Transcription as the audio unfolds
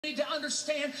need to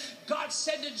understand, God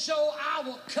said to Job, I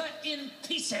will cut in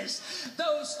pieces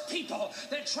those people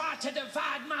that try to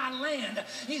divide my land.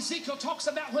 Ezekiel talks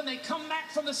about when they come back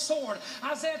from the sword.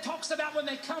 Isaiah talks about when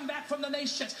they come back from the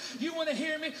nations. You want to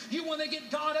hear me? You want to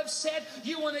get God upset?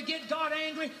 You want to get God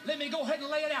angry? Let me go ahead and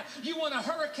lay it out. You want a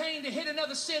hurricane to hit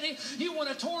another city? You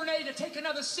want a tornado to take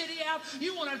another city out?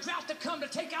 You want a drought to come to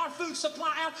take our food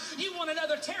supply out? You want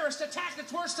another terrorist attack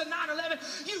that's worse than 9/11?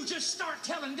 You just start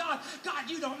telling God, God,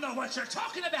 you don't know what you're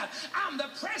talking about. I'm the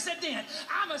president.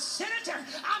 I'm a senator.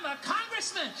 I'm a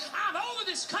congressman. I'm over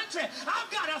this country.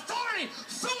 I've got authority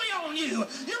fully on you.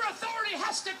 Your authority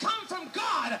has to come from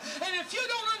God. And if you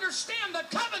don't understand the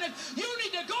covenant, you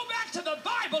need to go back to the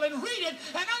Bible and read it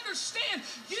and understand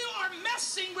you are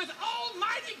messing with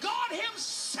Almighty God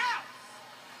Himself.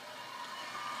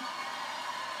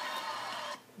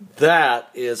 That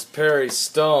is Perry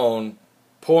Stone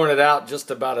pouring it out just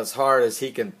about as hard as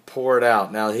he can pour it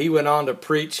out. Now, he went on to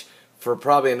preach for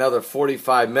probably another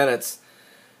 45 minutes.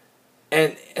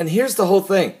 And here's the whole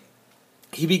thing.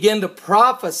 He began to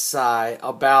prophesy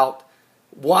about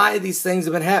why these things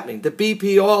have been happening. The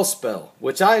BP oil spill,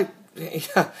 which I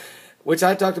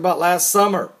talked about last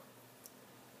summer.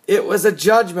 It was a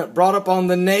judgment brought upon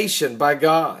the nation by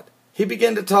God. He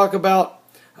began to talk about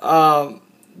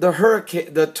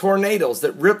the tornadoes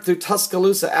that ripped through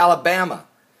Tuscaloosa, Alabama,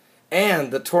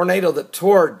 and the tornado that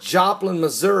tore Joplin,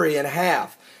 Missouri in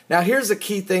half. Now, here's a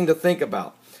key thing to think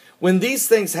about. When these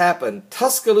things happen,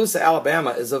 Tuscaloosa, Alabama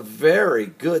is a very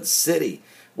good city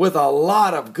with a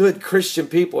lot of good Christian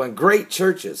people and great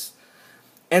churches.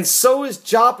 And so is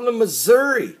Joplin,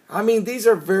 Missouri. I mean, these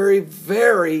are very,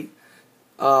 very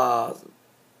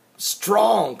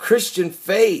strong Christian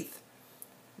faith,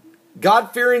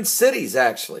 God-fearing cities,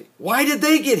 actually. Why did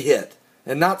they get hit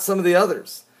and not some of the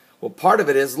others? Well, part of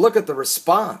it is, look at the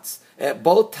response. At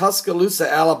both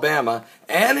Tuscaloosa, Alabama,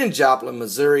 and in Joplin,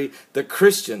 Missouri, the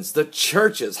Christians, the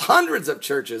churches, hundreds of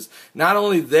churches, not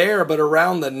only there but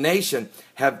around the nation,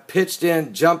 have pitched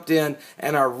in, jumped in,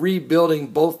 and are rebuilding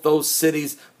both those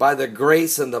cities by the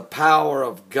grace and the power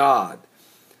of God.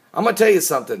 I'm going to tell you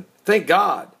something. Thank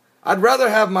God. I'd rather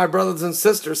have my brothers and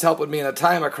sisters helping me in a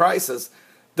time of crisis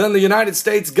than the United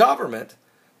States government,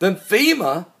 than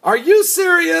FEMA. Are you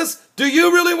serious? Do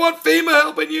you really want FEMA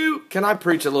helping you? Can I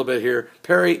preach a little bit here?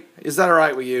 Perry, is that all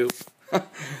right with you?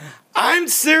 I'm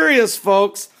serious,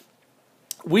 folks.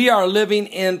 We are living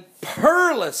in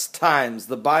perilous times,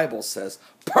 the Bible says.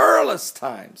 Perilous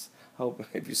times. Hope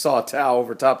if you saw a towel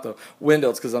over top the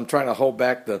window, it's because I'm trying to hold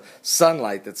back the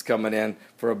sunlight that's coming in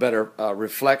for a better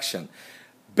reflection.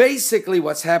 Basically,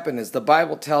 what's happened is the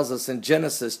Bible tells us in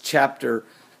Genesis chapter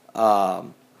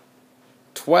 12,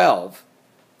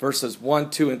 verses 1,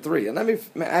 2, and 3. And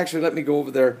let me go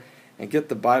over there and get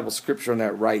the Bible scripture on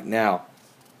that right now.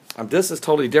 This is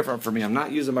totally different for me. I'm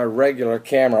not using my regular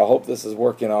camera. I hope this is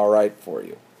working all right for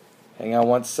you. Hang on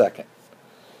one second.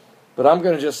 But I'm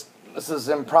going to this is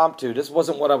impromptu. This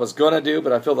wasn't what I was going to do,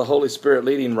 but I feel the Holy Spirit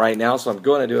leading right now, so I'm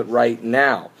going to do it right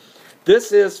now.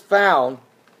 This is found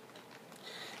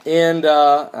in,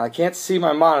 I can't see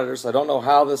my monitor, so I don't know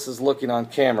how this is looking on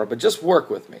camera, but just work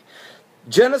with me.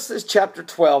 Genesis chapter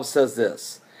 12 says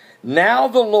this, Now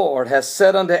the Lord has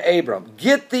said unto Abram,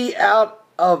 Get thee out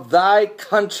of thy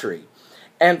country,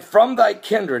 and from thy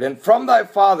kindred, and from thy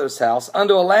father's house,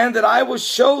 unto a land that I will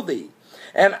show thee,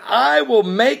 and I will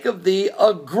make of thee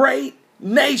a great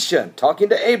nation. Talking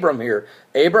to Abram here,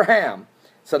 Abraham.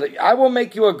 So that I will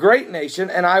make you a great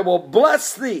nation, and I will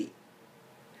bless thee.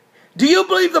 Do you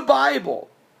believe the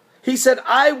Bible? He said,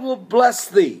 I will bless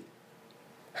thee.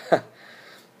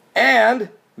 And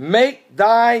make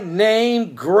thy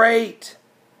name great,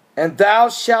 and thou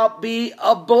shalt be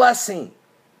a blessing.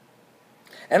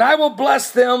 And I will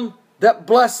bless them that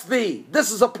bless thee. This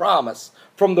is a promise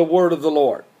from the word of the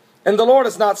Lord. And the Lord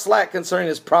is not slack concerning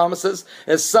his promises,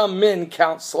 as some men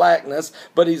count slackness,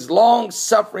 but he's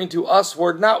long-suffering to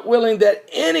usward, not willing that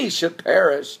any should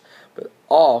perish, but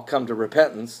all come to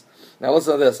repentance. Now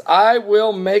listen to this. I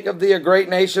will make of thee a great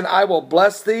nation. I will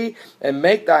bless thee and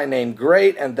make thy name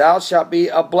great, and thou shalt be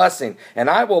a blessing. And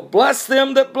I will bless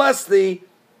them that bless thee,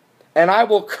 and I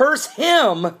will curse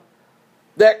him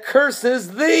that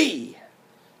curses thee.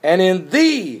 And in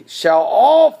thee shall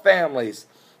all families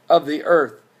of the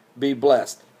earth be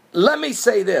blessed. Let me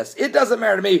say this. It doesn't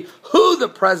matter to me who the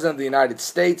President of the United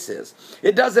States is.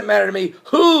 It doesn't matter to me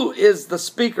who is the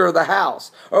Speaker of the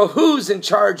House, or who's in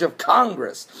charge of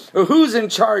Congress, or who's in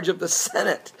charge of the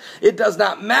Senate. It does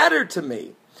not matter to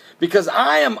me, because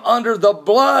I am under the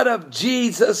blood of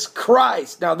Jesus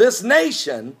Christ. Now, this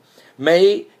nation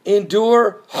may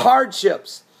endure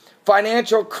hardships,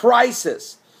 financial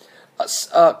crisis,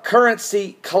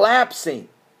 currency collapsing,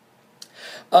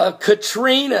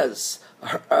 Katrinas,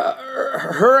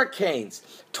 hurricanes,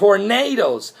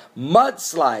 tornadoes,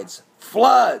 mudslides,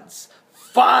 floods,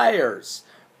 fires,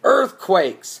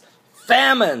 earthquakes,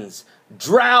 famines,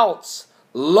 droughts,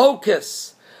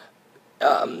 locusts,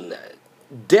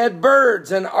 dead birds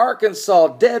in Arkansas,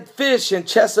 dead fish in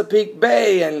Chesapeake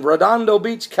Bay and Redondo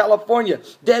Beach, California,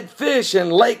 dead fish in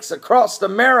lakes across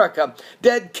America,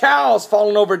 dead cows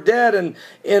falling over dead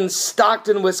in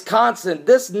Stockton, Wisconsin.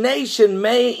 This nation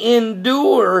may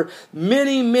endure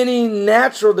many, many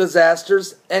natural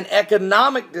disasters and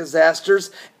economic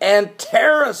disasters and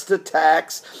terrorist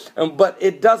attacks, but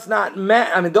it does not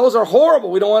matter. I mean, those are horrible.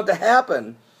 We don't want it to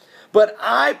happen. But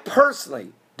I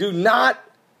personally do not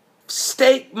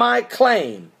stake my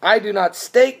claim. I do not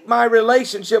stake my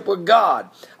relationship with God.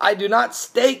 I do not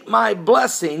stake my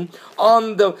blessing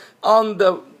on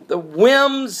the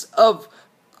whims of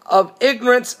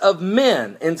ignorance of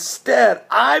men. Instead,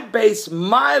 I base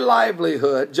my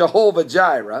livelihood, Jehovah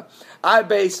Jireh, I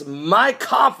base my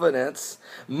confidence,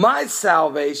 my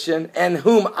salvation, and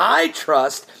whom I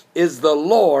trust is the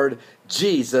Lord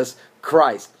Jesus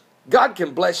Christ. God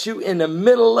can bless you in the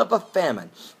middle of a famine.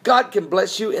 God can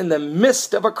bless you in the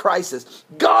midst of a crisis.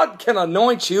 God can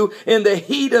anoint you in the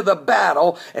heat of the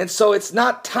battle. And so it's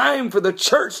not time for the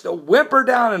church to whimper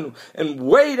down and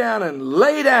weigh down and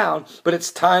lay down, but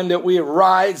it's time that we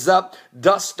rise up,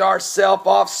 dust ourselves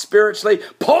off spiritually,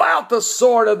 pull out the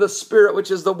sword of the Spirit, which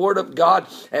is the Word of God,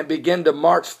 and begin to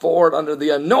march forward under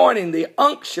the anointing, the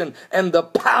unction, and the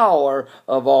power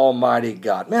of Almighty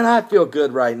God. Man, I feel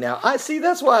good right now. I see,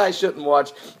 that's why I shouldn't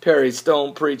watch Perry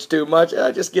Stone preach too much.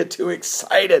 I just get too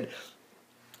excited.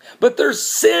 But there's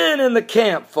sin in the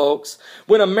camp, folks.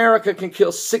 When America can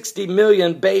kill 60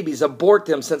 million babies, abort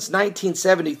them since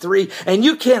 1973, and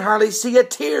you can't hardly see a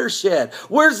tear shed.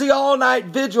 Where's the all-night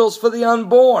vigils for the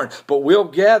unborn? But we'll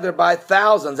gather by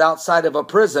thousands outside of a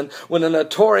prison when a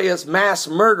notorious mass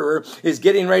murderer is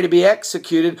getting ready to be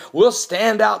executed. We'll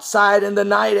stand outside in the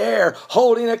night air,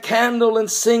 holding a candle and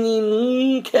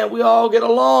singing, can't we all get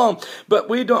along? But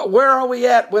we don't. Where are we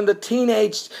at when the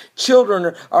teenage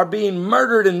children are being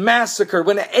murdered and massacred,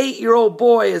 when an 8-year-old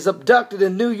boy is abducted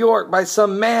in New York by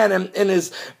some man and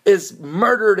is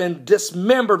murdered and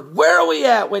dismembered? Where are we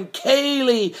at when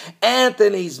Kaylee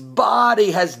Anthony's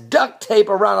body has duct tape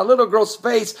around a little girl's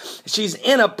face? She's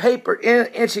in a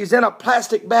and she's in a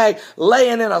plastic bag,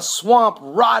 laying in a swamp,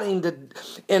 rotting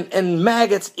and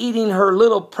maggots eating her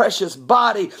little precious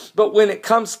body. But when it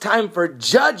comes time for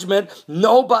judgment,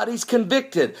 nobody's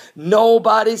convicted.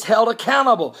 Nobody's held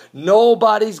accountable.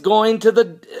 Nobody's going to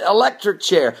the electric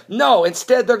chair. No,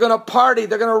 instead they're going to party.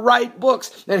 They're going to write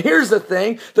books. And here's the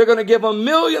thing. They're going to give them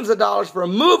millions of dollars for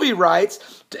movie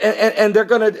rights. And they're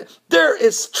going to, there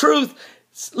is truth.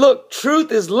 Look,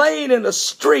 truth is laying in the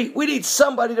street. We need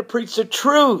somebody to preach the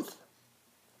truth.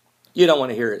 You don't want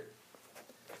to hear it.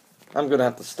 I'm going to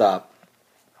have to stop.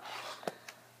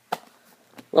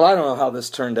 Well, I don't know how this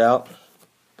turned out,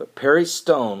 but Perry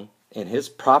Stone in his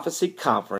prophecy conference